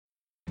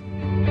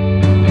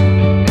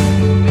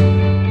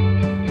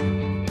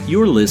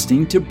You're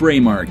listening to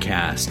Braemar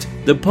Cast,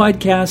 the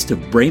podcast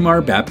of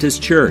Braemar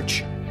Baptist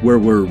Church, where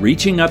we're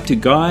reaching up to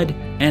God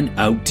and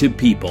out to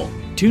people.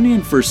 Tune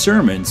in for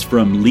sermons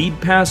from lead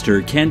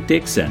pastor Kent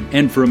Dixon,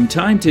 and from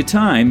time to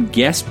time,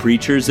 guest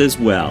preachers as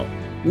well.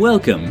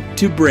 Welcome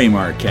to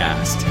Braemar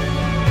Cast.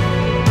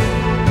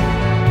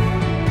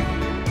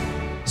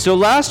 So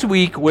last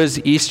week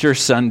was Easter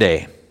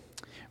Sunday.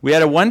 We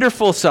had a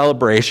wonderful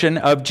celebration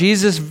of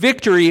Jesus'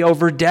 victory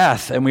over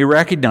death, and we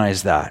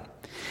recognize that.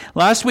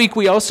 Last week,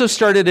 we also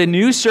started a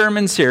new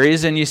sermon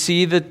series, and you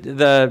see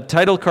the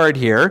title card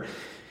here,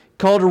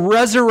 called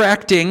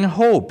Resurrecting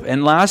Hope.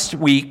 And last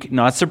week,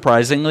 not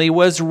surprisingly,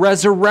 was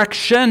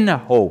Resurrection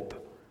Hope.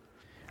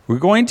 We're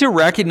going to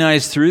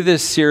recognize through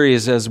this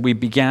series, as we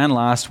began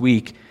last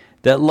week,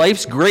 that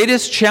life's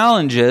greatest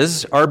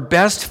challenges are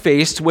best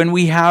faced when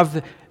we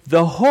have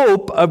the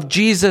hope of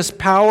Jesus'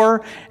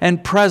 power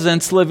and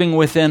presence living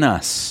within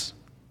us.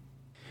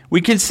 We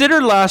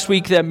considered last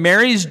week that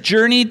Mary's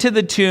journey to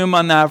the tomb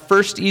on that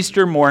first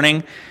Easter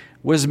morning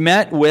was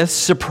met with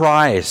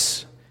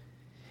surprise,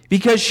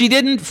 because she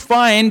didn't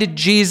find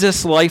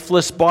Jesus'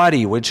 lifeless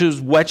body, which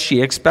is what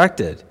she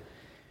expected.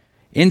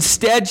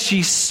 Instead,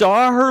 she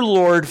saw her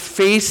Lord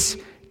face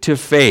to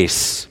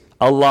face,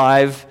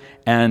 alive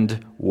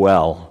and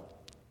well.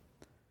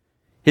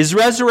 His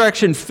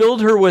resurrection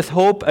filled her with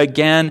hope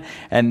again,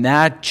 and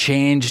that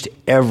changed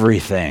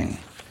everything.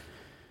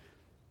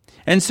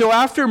 And so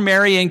after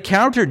Mary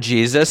encountered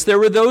Jesus, there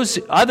were those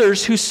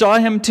others who saw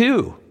him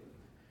too.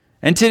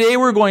 And today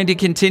we're going to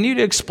continue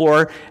to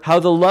explore how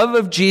the love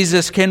of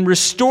Jesus can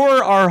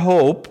restore our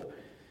hope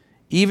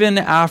even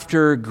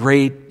after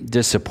great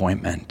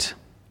disappointment.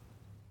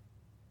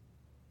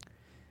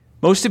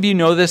 Most of you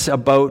know this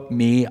about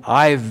me.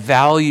 I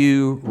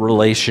value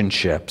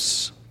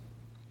relationships.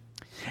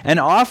 And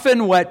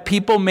often what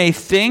people may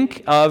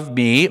think of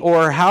me,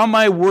 or how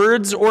my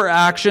words or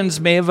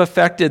actions may have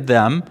affected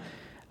them,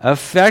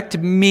 affect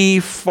me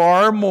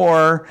far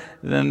more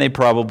than they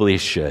probably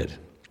should.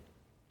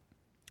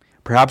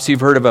 Perhaps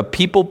you've heard of a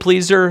people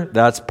pleaser.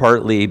 That's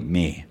partly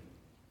me.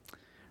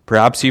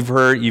 Perhaps you've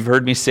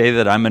heard me say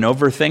that I'm an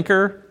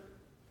overthinker.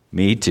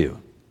 Me too.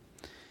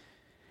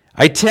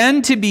 I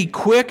tend to be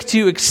quick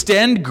to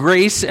extend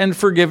grace and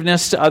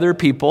forgiveness to other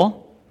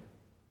people,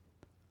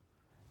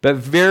 but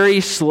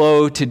very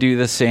slow to do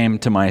the same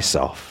to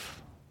myself.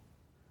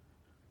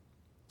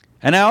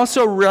 And I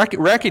also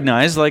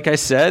recognize, like I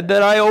said,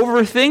 that I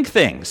overthink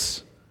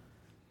things.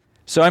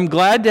 So I'm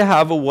glad to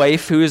have a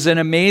wife who has an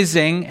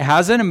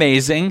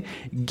amazing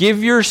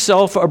give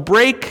yourself a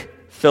break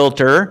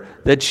filter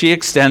that she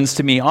extends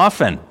to me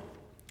often.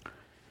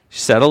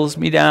 She settles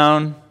me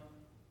down.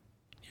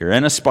 You're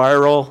in a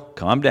spiral.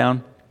 Calm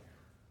down.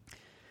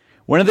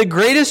 One of the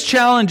greatest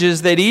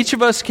challenges that each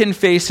of us can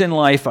face in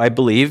life, I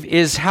believe,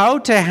 is how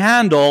to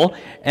handle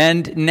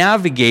and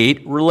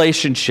navigate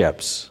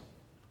relationships.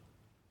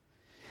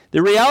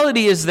 The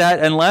reality is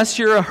that unless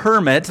you're a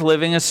hermit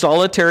living a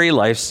solitary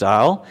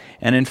lifestyle,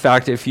 and in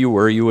fact, if you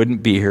were, you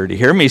wouldn't be here to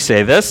hear me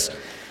say this,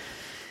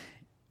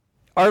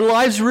 our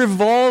lives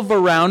revolve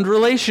around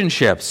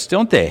relationships,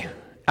 don't they?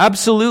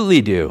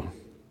 Absolutely do.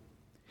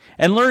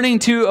 And learning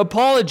to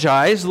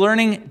apologize,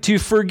 learning to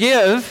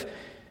forgive,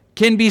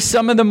 can be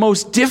some of the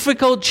most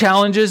difficult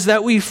challenges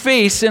that we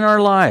face in our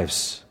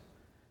lives.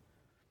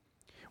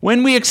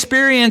 When we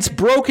experience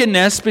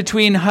brokenness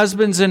between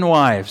husbands and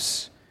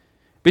wives,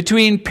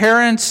 between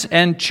parents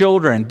and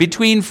children,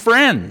 between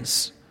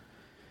friends,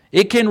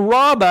 it can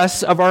rob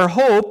us of our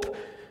hope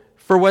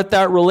for what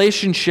that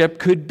relationship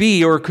could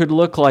be or could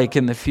look like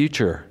in the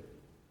future.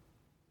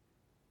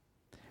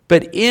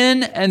 But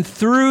in and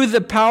through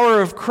the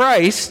power of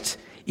Christ,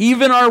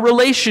 even our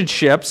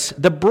relationships,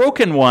 the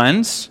broken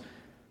ones,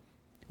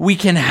 we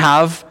can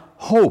have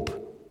hope.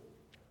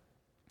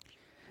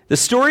 The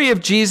story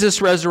of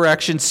Jesus'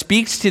 resurrection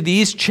speaks to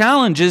these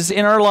challenges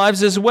in our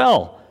lives as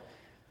well.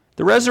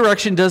 The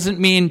resurrection doesn't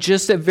mean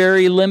just a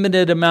very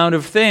limited amount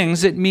of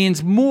things. It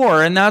means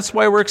more, and that's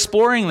why we're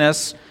exploring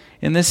this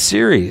in this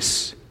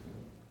series.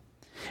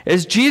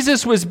 As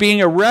Jesus was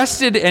being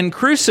arrested and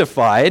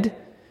crucified,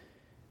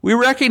 we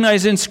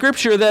recognize in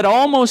Scripture that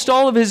almost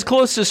all of his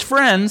closest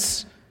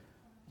friends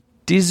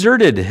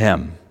deserted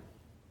him.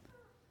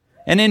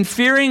 And in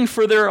fearing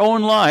for their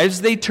own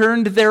lives, they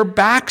turned their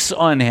backs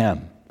on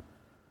him.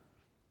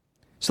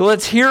 So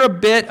let's hear a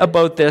bit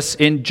about this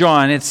in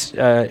John. It's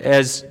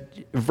as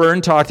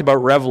Vern talked about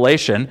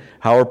Revelation,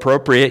 how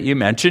appropriate you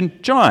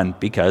mentioned John,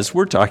 because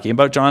we're talking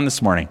about John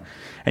this morning.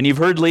 And you've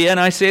heard Leah and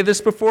I say this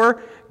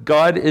before.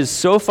 God is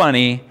so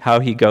funny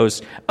how he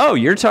goes, "Oh,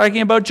 you're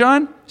talking about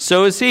John?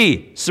 So is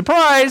he.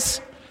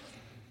 Surprise!"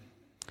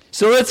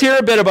 So let's hear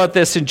a bit about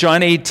this in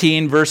John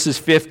 18, verses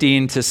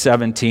 15 to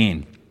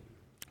 17,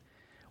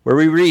 where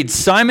we read,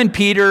 Simon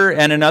Peter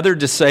and another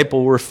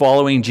disciple were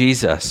following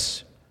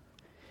Jesus.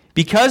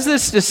 Because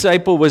this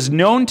disciple was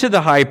known to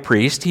the high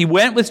priest, he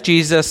went with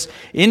Jesus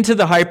into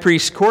the high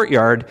priest's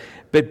courtyard,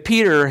 but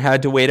Peter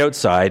had to wait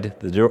outside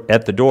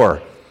at the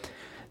door.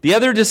 The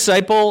other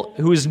disciple,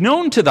 who was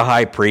known to the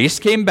high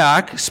priest, came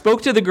back,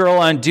 spoke to the girl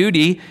on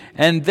duty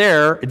and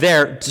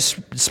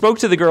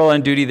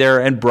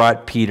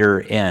brought Peter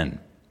in.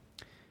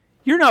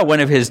 "You're not one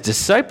of his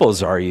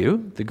disciples, are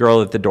you?" the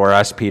girl at the door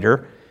asked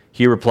Peter.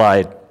 He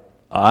replied,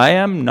 "I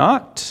am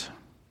not."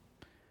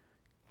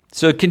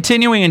 So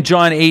continuing in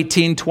John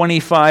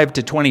 18:25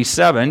 to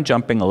 27,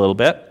 jumping a little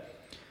bit.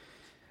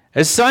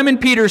 As Simon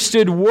Peter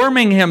stood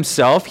warming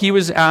himself, he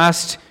was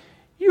asked,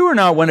 "You are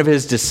not one of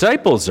his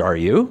disciples, are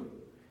you?"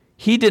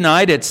 He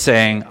denied it,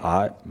 saying,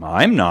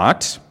 "I'm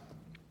not."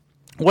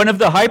 One of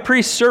the high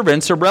priest's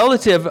servants, a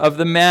relative of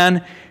the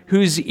man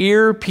whose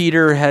ear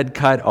Peter had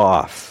cut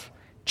off,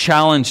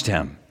 challenged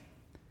him.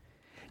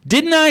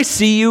 "Didn't I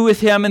see you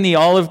with him in the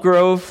olive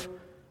grove?"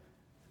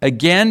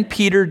 Again,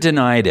 Peter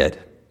denied it,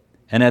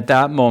 and at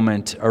that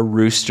moment, a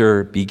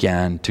rooster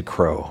began to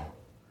crow.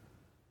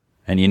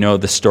 And you know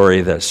the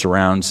story that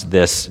surrounds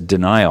this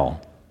denial.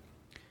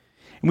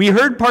 We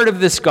heard part of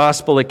this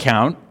gospel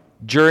account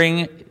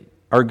during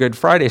our Good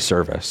Friday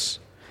service.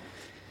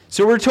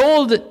 So we're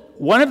told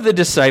one of the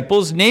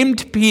disciples,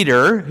 named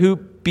Peter, who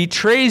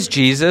betrays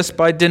Jesus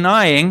by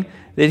denying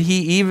that he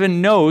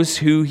even knows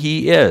who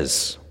he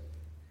is.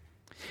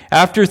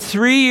 After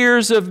 3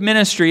 years of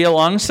ministry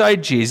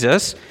alongside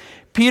Jesus,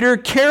 Peter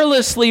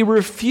carelessly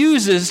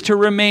refuses to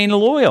remain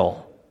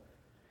loyal.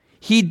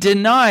 He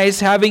denies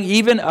having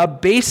even a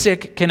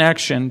basic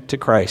connection to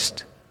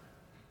Christ.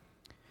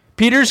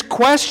 Peter's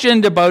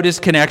questioned about his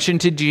connection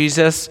to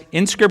Jesus.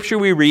 In Scripture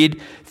we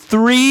read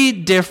 3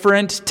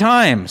 different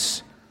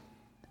times.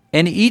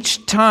 And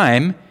each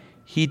time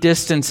he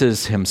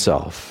distances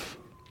himself.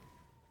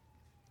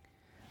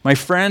 My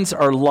friends,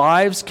 our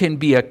lives can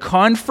be a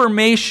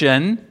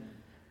confirmation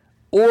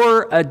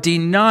or a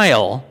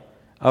denial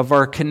of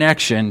our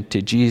connection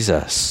to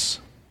Jesus.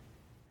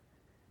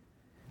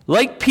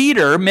 Like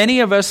Peter, many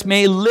of us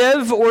may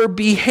live or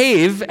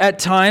behave at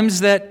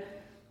times that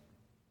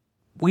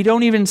we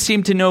don't even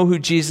seem to know who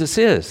Jesus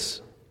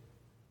is.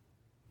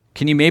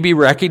 Can you maybe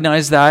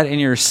recognize that in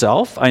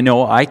yourself? I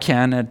know I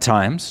can at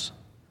times.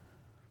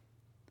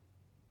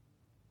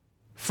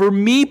 For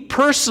me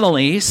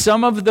personally,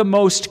 some of the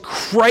most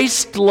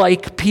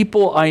Christ-like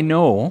people I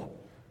know,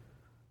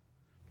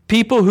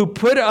 people who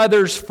put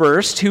others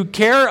first, who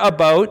care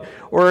about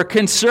or are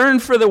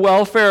concerned for the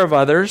welfare of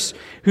others,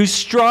 who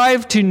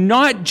strive to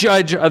not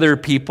judge other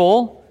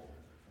people,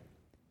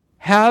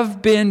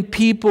 have been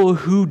people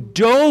who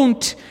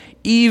don't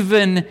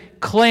even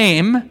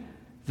claim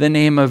the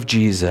name of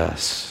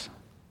Jesus.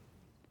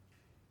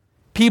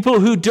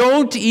 People who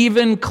don't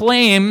even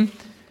claim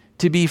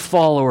to be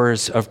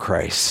followers of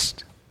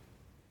Christ.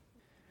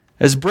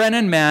 As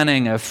Brennan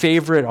Manning, a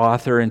favorite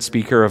author and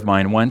speaker of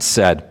mine, once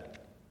said,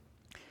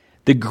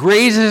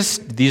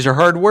 these are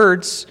hard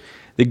words,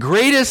 the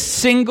greatest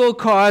single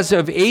cause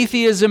of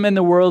atheism in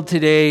the world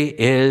today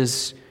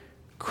is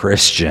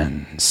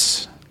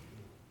Christians.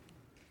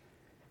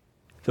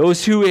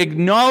 Those who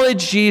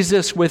acknowledge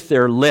Jesus with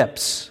their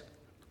lips,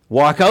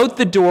 walk out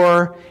the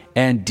door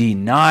and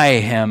deny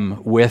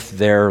him with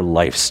their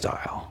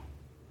lifestyle.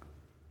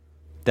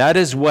 That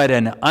is what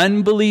an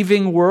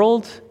unbelieving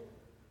world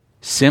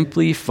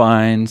simply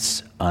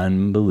finds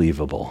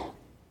unbelievable.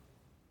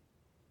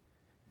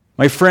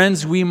 My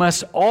friends, we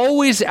must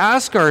always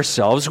ask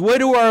ourselves, what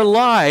do our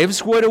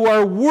lives, what do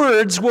our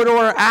words, what do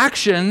our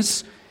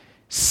actions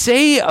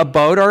say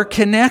about our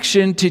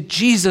connection to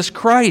Jesus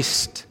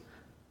Christ?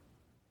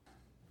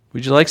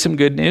 Would you like some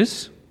good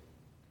news?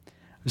 I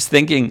was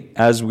thinking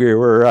as we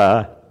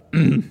were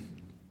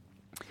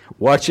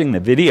watching the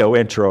video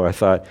intro, I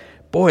thought,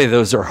 boy,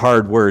 those are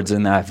hard words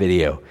in that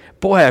video.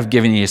 Boy, I've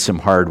given you some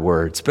hard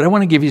words, but I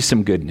want to give you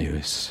some good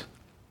news.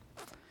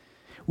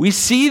 We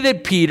see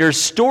that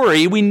Peter's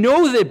story, we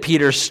know that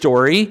Peter's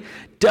story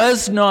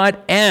does not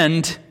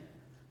end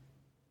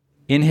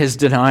in his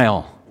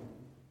denial.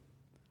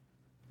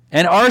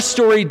 And our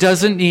story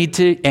doesn't need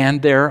to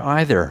end there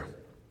either.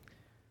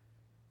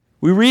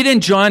 We read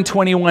in John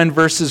 21,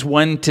 verses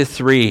 1 to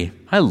 3.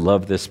 I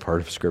love this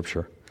part of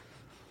Scripture.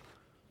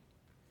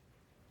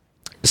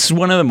 This is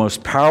one of the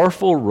most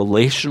powerful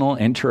relational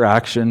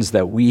interactions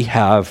that we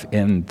have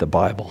in the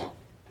Bible.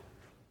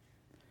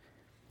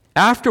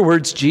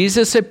 Afterwards,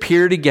 Jesus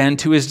appeared again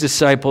to his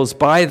disciples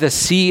by the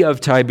Sea of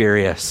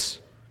Tiberias.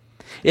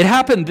 It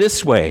happened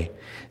this way.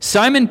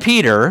 Simon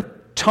Peter,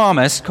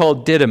 Thomas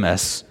called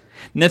Didymus,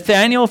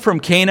 Nathanael from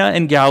Cana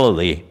in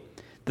Galilee,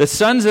 the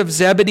sons of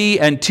Zebedee,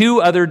 and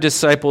 2 other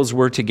disciples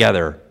were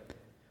together.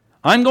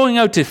 "I'm going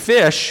out to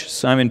fish,"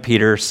 Simon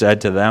Peter said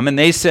to them, and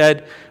they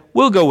said,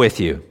 "We'll go with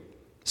you."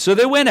 So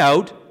they went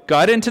out,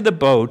 got into the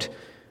boat,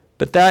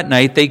 but that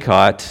night they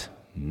caught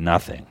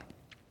nothing.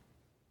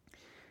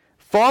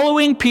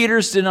 Following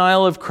Peter's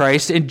denial of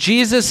Christ and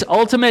Jesus'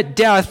 ultimate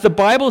death, the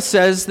Bible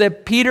says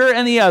that Peter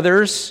and the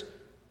others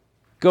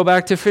go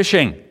back to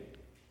fishing.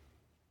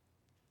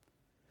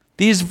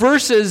 These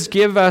verses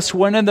give us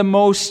one of the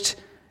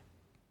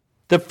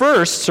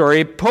first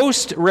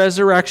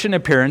post-resurrection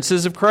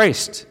appearances of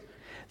Christ.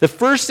 The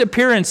first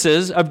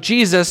appearances of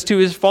Jesus to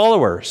his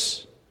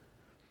followers.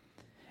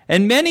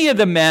 And many of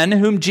the men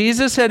whom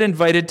Jesus had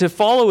invited to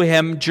follow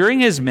him during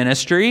his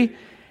ministry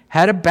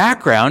had a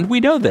background, we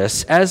know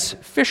this, as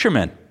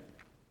fishermen.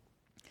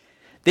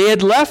 They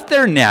had left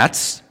their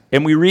nets,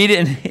 and we read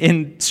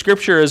in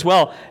Scripture as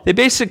well, they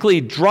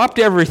basically dropped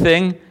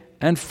everything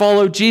and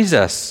followed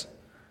Jesus.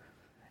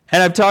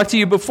 And I've talked to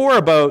you before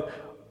about,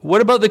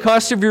 what about the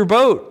cost of your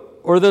boat,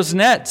 or those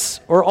nets,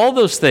 or all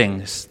those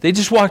things? They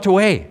just walked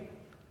away.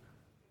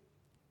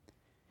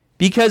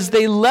 Because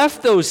they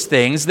left those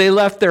things, they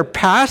left their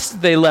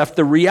past, they left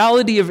the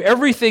reality of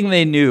everything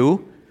they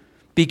knew,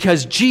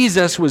 because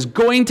Jesus was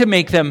going to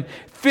make them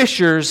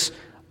fishers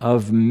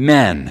of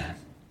men.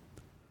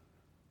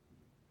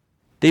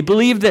 They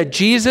believed that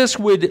Jesus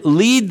would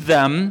lead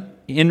them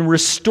in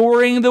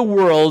restoring the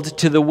world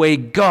to the way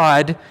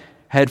God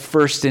had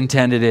first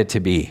intended it to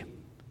be.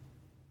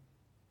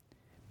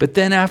 But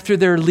then after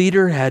their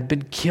leader had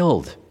been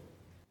killed,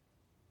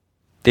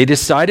 they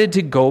decided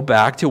to go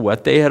back to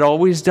what they had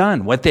always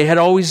done, what they had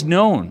always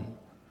known,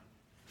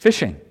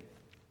 fishing.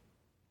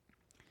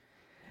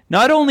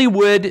 Not only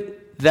would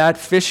that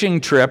fishing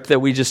trip that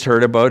we just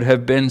heard about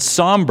have been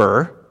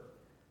somber,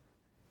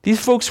 these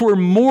folks were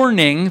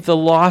mourning the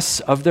loss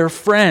of their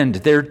friend,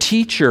 their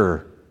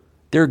teacher,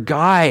 their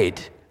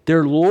guide,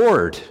 their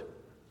Lord.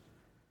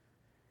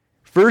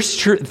 Verse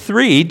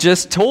 3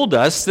 just told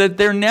us that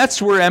their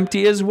nets were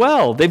empty as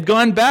well. They've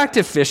gone back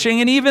to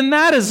fishing, and even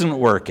that isn't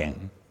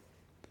working.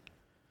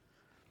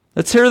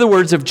 Let's hear the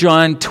words of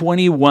John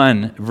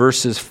 21,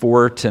 verses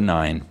 4 to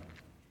 9.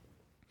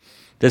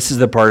 This is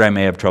the part I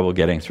may have trouble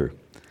getting through.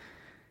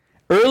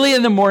 Early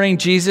in the morning,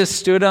 Jesus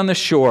stood on the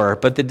shore,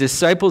 but the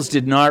disciples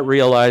did not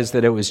realize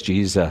that it was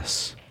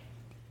Jesus.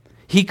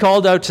 He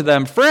called out to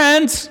them,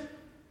 "Friends,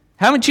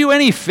 haven't you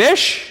any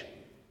fish?"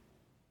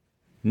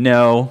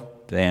 "No,"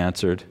 they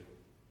answered.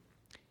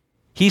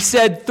 He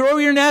said, "Throw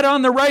your net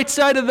on the right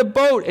side of the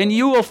boat, and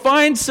you will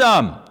find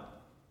some."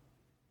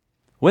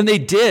 When they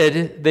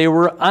did, they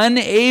were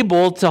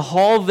unable to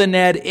haul the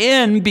net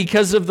in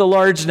because of the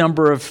large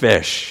number of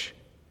fish.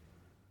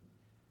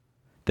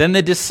 Then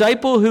the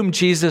disciple whom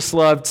Jesus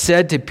loved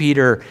said to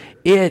Peter,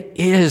 "It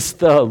is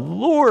the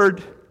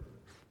Lord."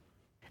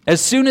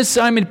 As soon as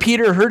Simon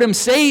Peter heard him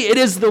say, "It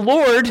is the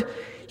Lord,"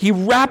 he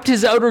wrapped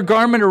his outer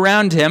garment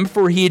around him,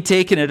 for he had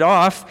taken it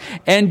off,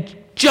 and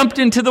jumped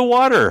into the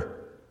water.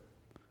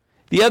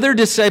 The other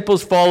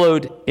disciples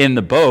followed in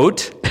the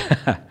boat,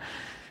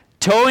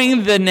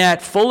 towing the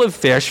net full of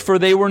fish, for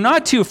they were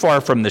not too far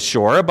from the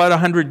shore, about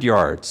 100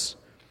 yards.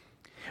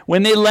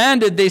 When they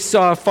landed, they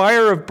saw a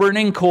fire of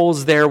burning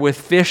coals there with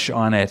fish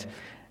on it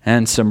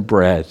and some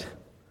bread.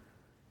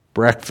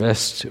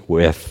 Breakfast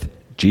with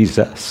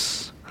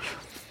Jesus.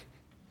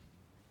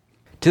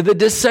 To the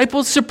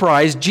disciples'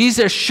 surprise,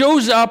 Jesus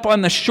shows up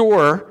on the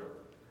shore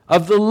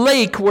of the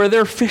lake where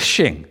they're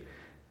fishing.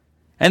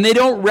 And they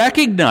don't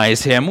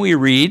recognize him, we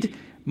read,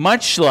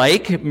 much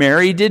like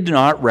Mary did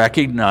not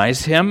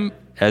recognize him,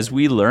 as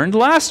we learned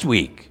last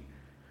week.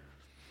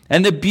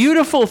 And the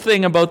beautiful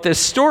thing about this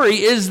story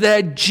is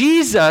that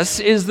Jesus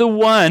is the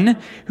one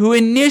who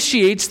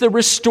initiates the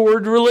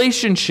restored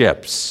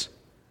relationships.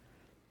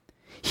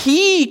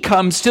 He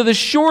comes to the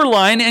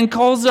shoreline and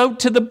calls out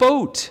to the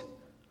boat.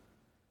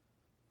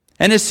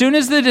 And as soon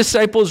as the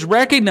disciples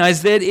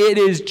recognize that it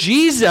is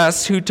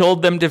Jesus who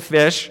told them to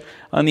fish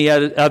on the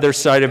other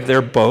side of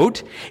their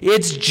boat,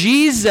 it's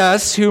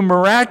Jesus who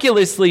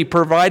miraculously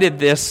provided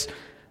this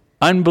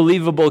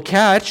unbelievable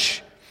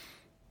catch,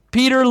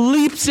 Peter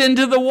leaps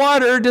into the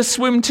water to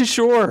swim to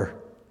shore.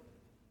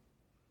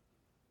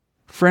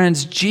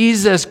 Friends,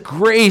 Jesus'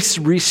 grace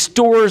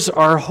restores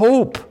our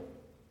hope.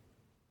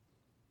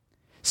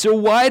 So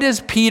why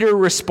does Peter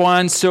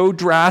respond so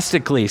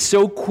drastically,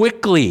 so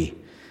quickly?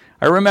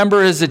 I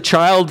remember as a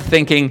child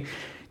thinking,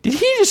 did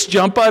he just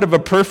jump out of a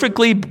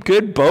perfectly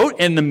good boat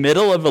in the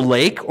middle of a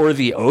lake or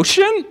the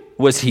ocean?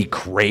 Was he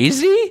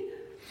crazy?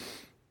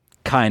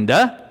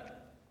 Kinda.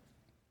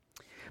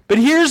 But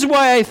here's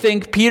why I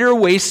think Peter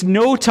wastes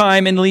no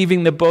time in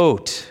leaving the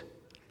boat.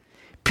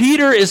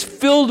 Peter is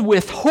filled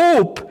with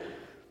hope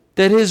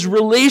that his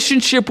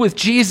relationship with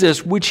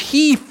Jesus, which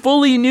he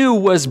fully knew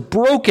was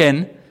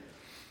broken,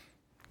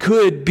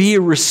 could be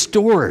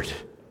restored.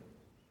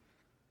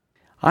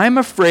 I'm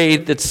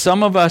afraid that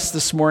some of us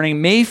this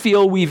morning may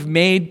feel we've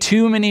made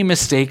too many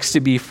mistakes to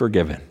be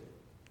forgiven.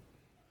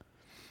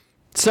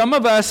 Some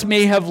of us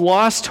may have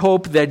lost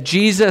hope that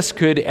Jesus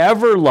could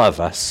ever love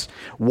us.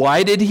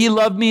 Why did he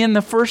love me in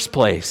the first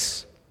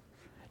place?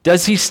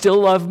 Does he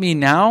still love me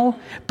now?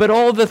 But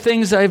all the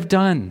things I've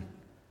done.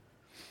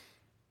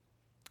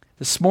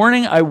 This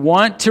morning, I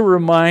want to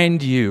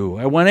remind you,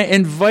 I want to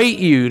invite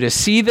you to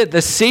see that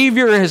the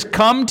Savior has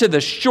come to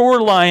the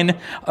shoreline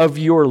of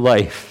your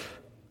life.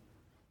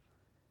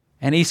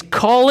 And he's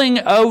calling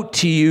out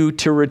to you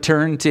to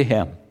return to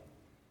him,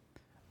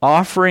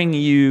 offering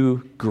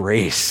you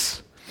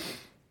grace.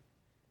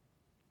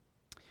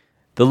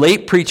 The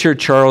late preacher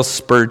Charles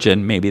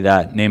Spurgeon, maybe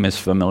that name is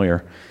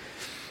familiar,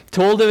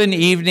 told of an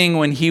evening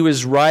when he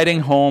was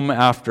riding home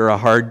after a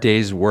hard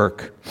day's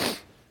work.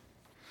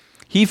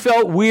 He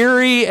felt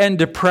weary and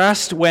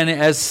depressed when,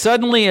 as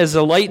suddenly as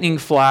a lightning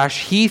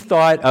flash, he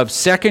thought of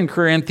 2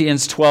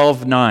 Corinthians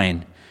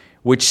 12:9,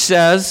 which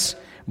says,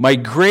 "My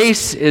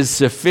grace is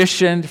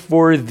sufficient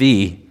for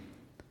thee."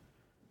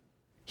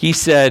 He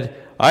said,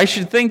 "I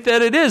should think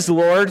that it is,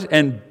 Lord,"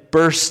 and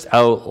burst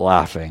out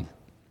laughing.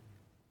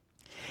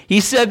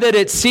 He said that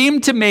it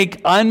seemed to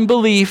make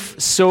unbelief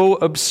so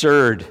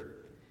absurd.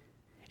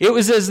 It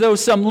was as though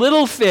some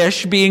little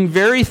fish, being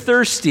very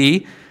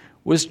thirsty,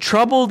 was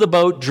troubled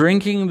about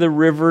drinking the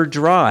river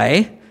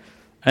dry,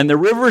 and the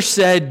river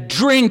said,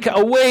 "Drink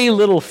away,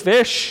 little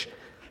fish.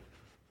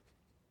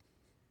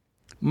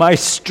 My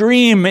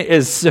stream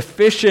is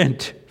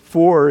sufficient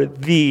for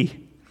thee."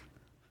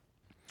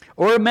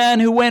 Or a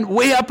man who went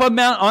way up on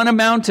a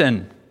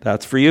mountain,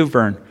 that's for you,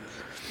 Vern,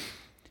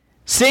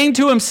 saying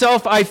to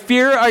himself, "I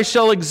fear I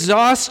shall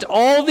exhaust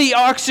all the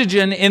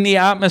oxygen in the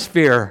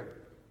atmosphere."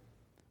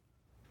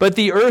 But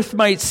the earth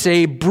might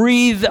say,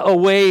 "Breathe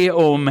away,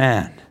 O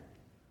man,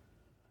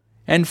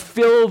 and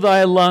fill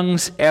thy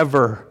lungs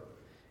ever.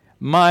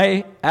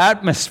 My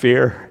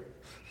atmosphere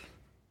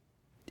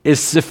is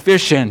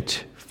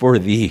sufficient for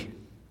thee."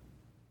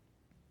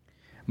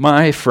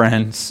 My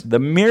friends, the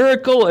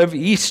miracle of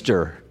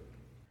Easter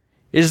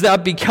is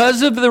that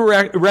because of the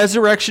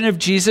resurrection of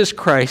Jesus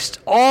Christ,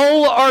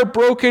 all our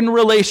broken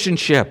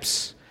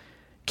relationships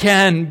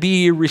can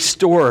be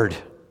restored.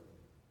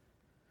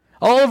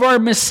 All of our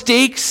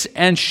mistakes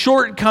and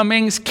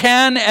shortcomings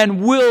can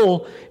and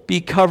will be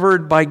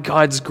covered by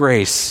God's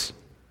grace.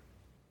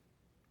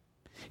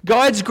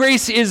 God's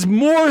grace is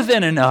more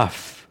than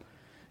enough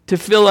to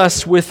fill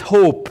us with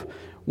hope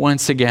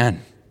once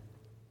again.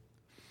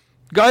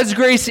 God's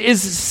grace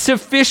is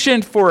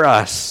sufficient for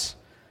us.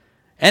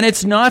 And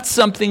it's not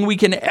something we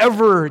can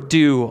ever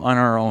do on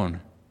our own.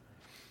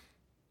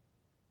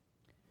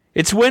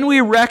 It's when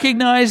we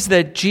recognize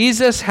that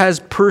Jesus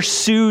has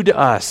pursued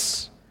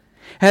us,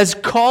 has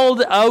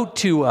called out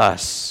to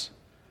us,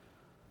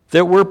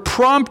 that we're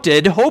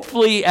prompted,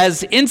 hopefully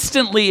as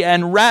instantly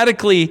and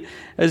radically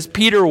as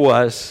Peter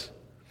was,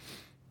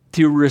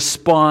 to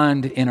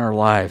respond in our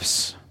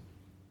lives.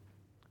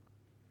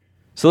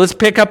 So let's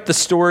pick up the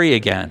story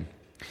again.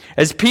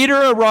 As Peter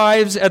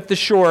arrives at the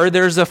shore,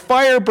 there's a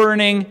fire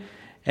burning,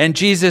 and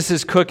Jesus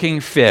is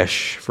cooking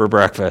fish for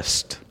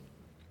breakfast.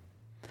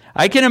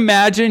 I can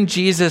imagine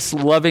Jesus'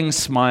 loving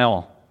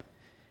smile.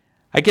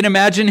 I can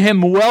imagine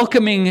him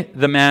welcoming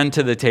the man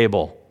to the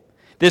table.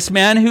 This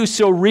man who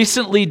so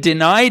recently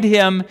denied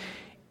him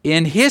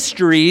in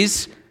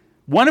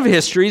one of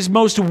history's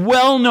most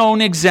well-known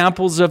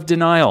examples of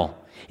denial.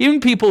 Even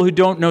people who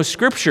don't know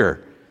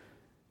Scripture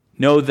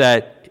know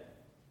that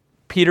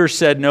Peter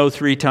said no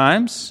 3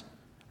 times.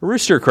 A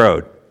rooster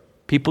crowed.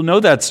 People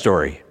know that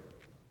story.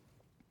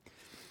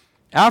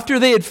 After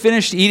they had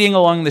finished eating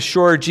along the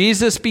shore,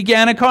 Jesus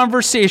began a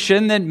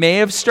conversation that may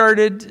have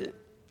started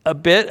a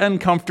bit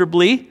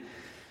uncomfortably.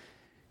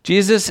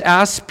 Jesus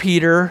asked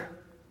Peter,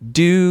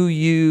 "Do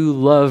you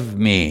love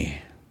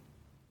me?"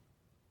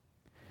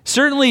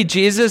 Certainly,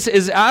 Jesus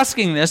is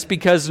asking this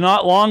because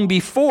not long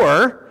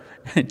before,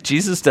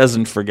 Jesus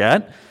doesn't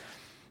forget,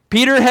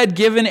 Peter had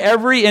given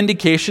every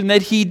indication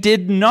that he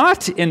did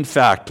not, in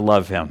fact,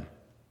 love him.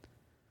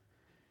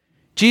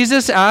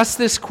 Jesus asked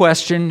this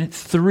question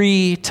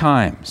 3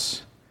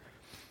 times,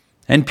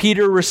 and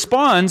Peter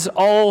responds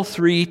all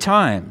 3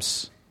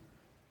 times.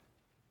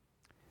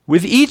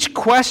 With each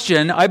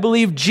question, I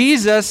believe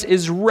Jesus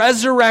is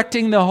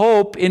resurrecting the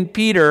hope in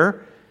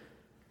Peter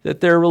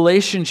that their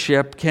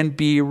relationship can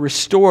be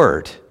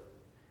restored.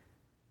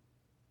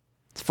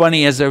 It's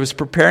funny, as I was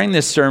preparing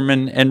this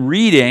sermon and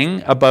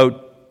reading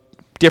about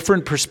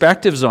different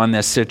perspectives on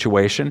this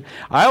situation,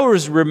 I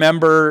always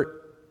remember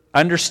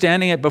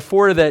understanding it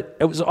before that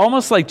it was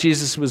almost like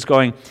Jesus was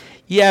going,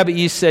 "Yeah, but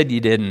you said you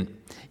didn't.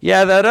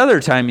 Yeah, that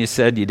other time you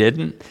said you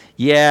didn't.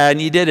 Yeah,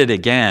 and you did it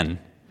again."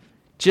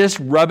 Just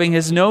rubbing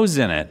his nose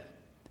in it.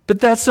 But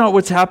that's not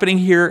what's happening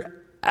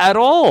here at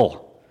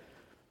all.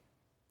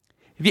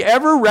 Have you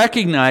ever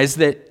recognized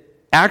that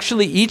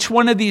actually each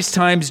one of these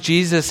times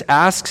Jesus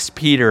asks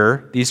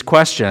Peter these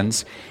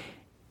questions,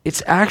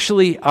 it's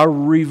actually a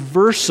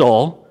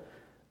reversal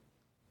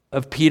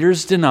of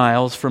Peter's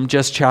denials from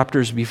just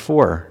chapters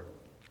before.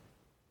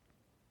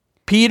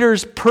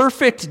 Peter's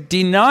perfect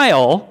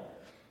denial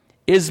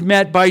is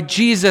met by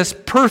Jesus'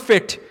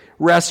 perfect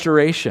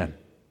restoration.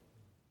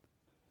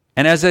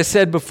 And as I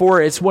said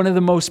before, it's one of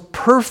the most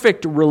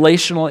perfect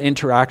relational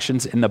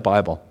interactions in the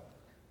Bible.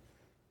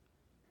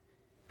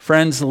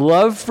 Friends,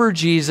 love for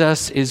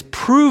Jesus is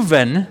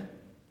proven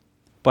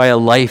by a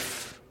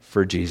life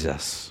for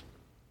Jesus.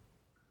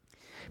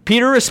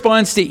 Peter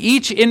responds to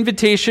each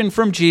invitation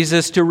from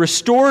Jesus to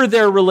restore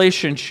their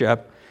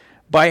relationship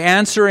by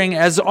answering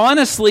as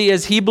honestly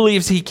as he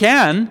believes he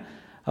can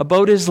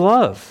about his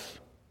love.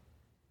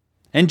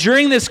 And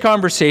during this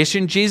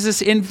conversation,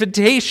 Jesus'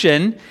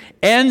 invitation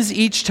ends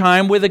each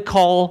time with a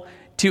call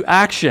to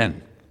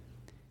action.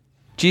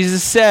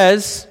 Jesus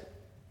says,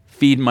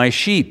 "Feed my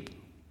sheep."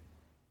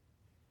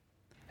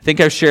 I think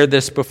I've shared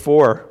this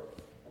before.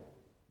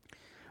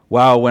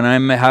 wow, when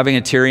I'm having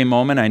a teary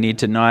moment, I need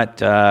to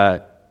not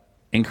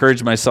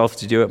encourage myself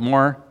to do it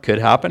more. Could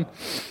happen.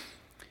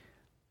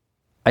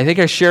 I think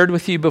I shared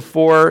with you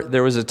before,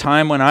 there was a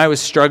time when I was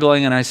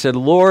struggling and I said,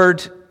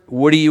 Lord,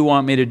 what do you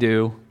want me to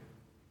do?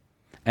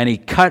 And he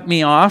cut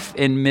me off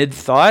in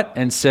mid-thought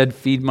and said,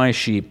 feed my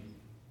sheep.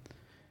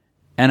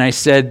 And I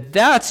said,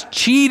 that's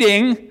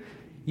cheating.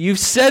 You've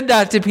said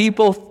that to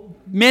people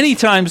many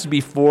times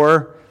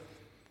before.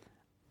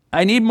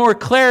 I need more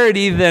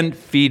clarity than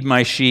feed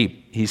my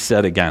sheep, he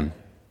said again.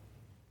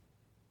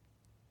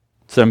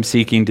 So I'm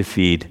seeking to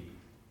feed.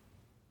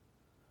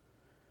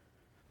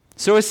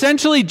 So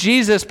essentially,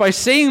 Jesus, by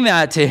saying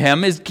that to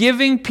him, is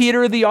giving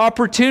Peter the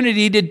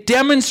opportunity to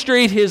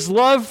demonstrate his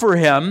love for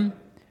him,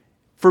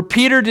 for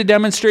Peter to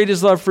demonstrate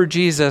his love for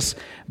Jesus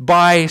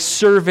by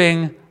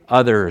serving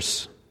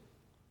others.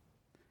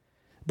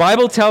 The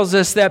Bible tells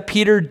us that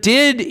Peter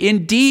did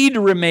indeed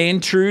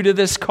remain true to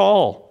this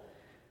call.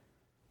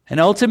 And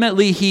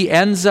ultimately,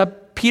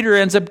 Peter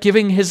ends up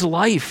giving his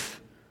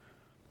life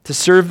to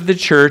serve the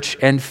church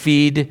and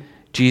feed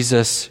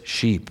Jesus'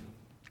 sheep.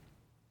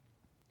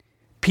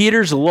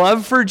 Peter's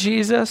love for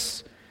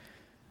Jesus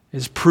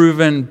is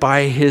proven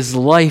by his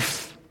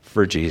life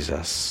for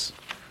Jesus.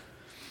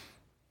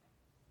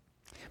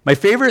 My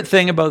favorite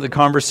thing about the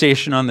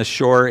conversation on the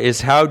shore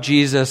is how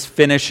Jesus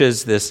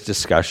finishes this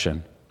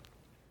discussion.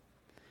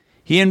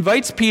 He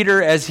invites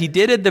Peter, as he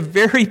did at the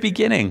very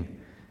beginning,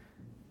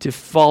 to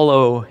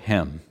follow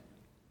him.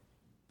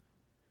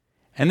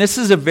 And this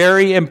is a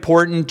very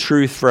important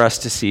truth for us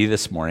to see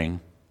this morning.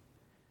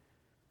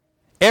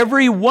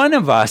 Every one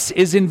of us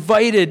is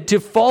invited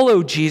to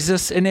follow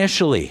Jesus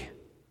initially.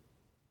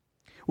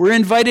 We're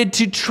invited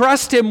to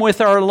trust him with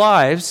our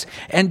lives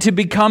and to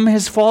become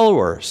his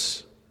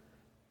followers.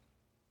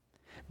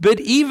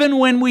 But even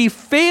when we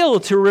fail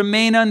to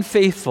remain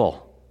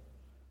unfaithful,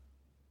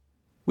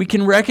 we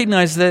can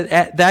recognize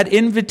that that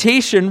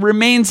invitation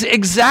remains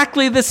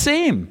exactly the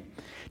same,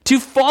 to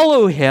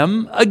follow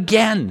him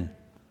again.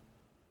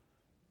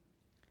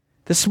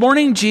 This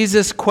morning,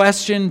 Jesus'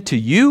 question to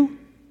you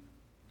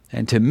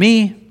and to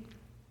me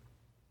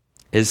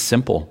is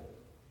simple.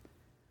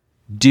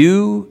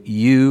 Do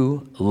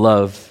you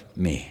love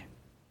me?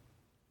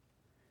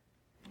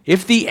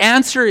 If the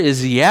answer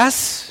is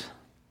yes,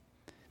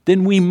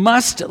 then we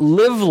must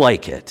live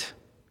like it.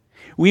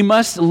 We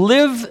must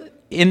live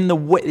in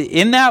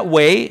that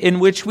way in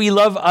which we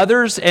love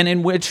others and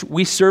in which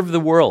we serve the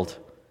world.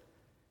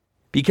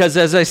 Because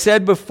as I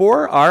said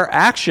before, our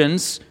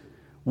actions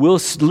will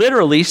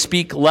literally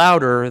speak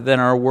louder than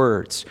our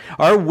words.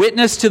 Our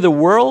witness to the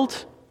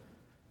world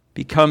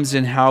becomes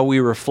in how we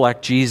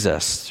reflect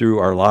Jesus through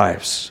our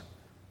lives.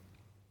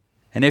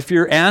 And if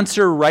your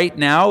answer right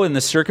now in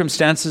the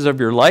circumstances of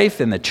your life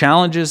and the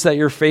challenges that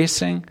you're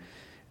facing,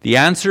 the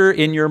answer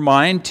in your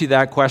mind to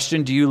that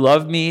question, do you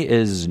love me,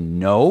 is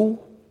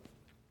no.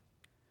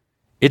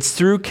 It's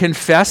through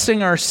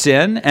confessing our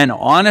sin and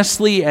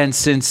honestly and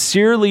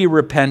sincerely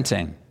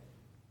repenting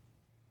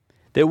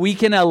that we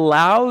can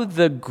allow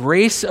the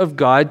grace of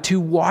God to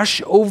wash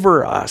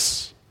over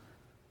us.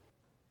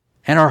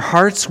 And our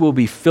hearts will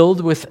be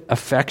filled with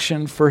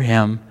affection for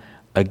him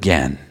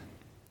again.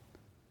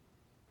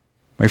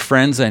 My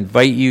friends, I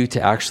invite you to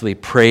actually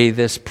pray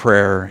this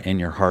prayer in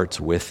your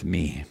hearts with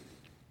me.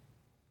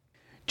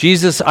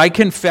 Jesus, I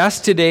confess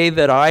today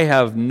that I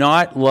have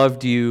not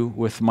loved you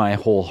with my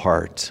whole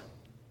heart.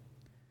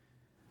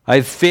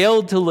 I've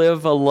failed to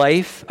live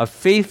a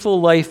faithful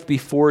life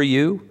before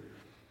you,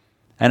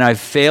 and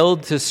I've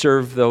failed to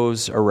serve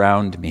those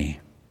around me.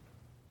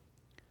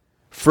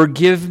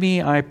 Forgive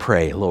me, I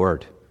pray,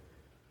 Lord,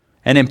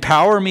 and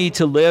empower me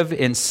to live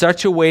in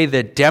such a way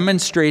that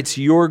demonstrates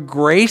your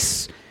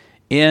grace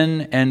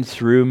in and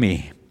through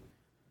me.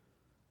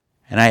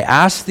 And I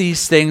ask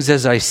these things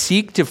as I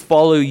seek to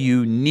follow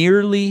you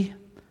nearly,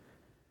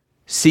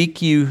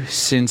 seek you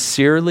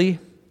sincerely,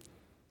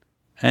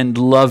 and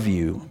love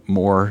you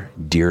more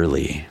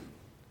dearly.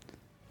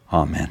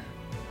 Amen.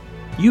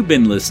 You've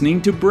been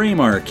listening to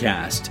Braemar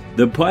Cast,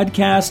 the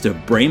podcast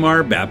of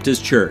Braemar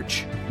Baptist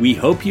Church. We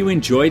hope you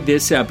enjoyed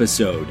this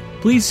episode.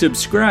 Please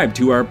subscribe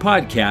to our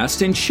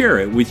podcast and share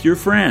it with your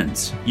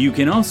friends. You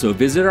can also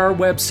visit our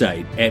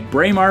website at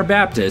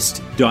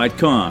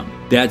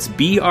braemarbaptist.com. That's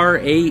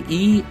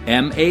BRAEMAR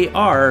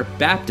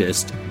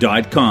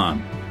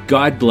Baptist.com.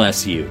 God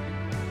bless you.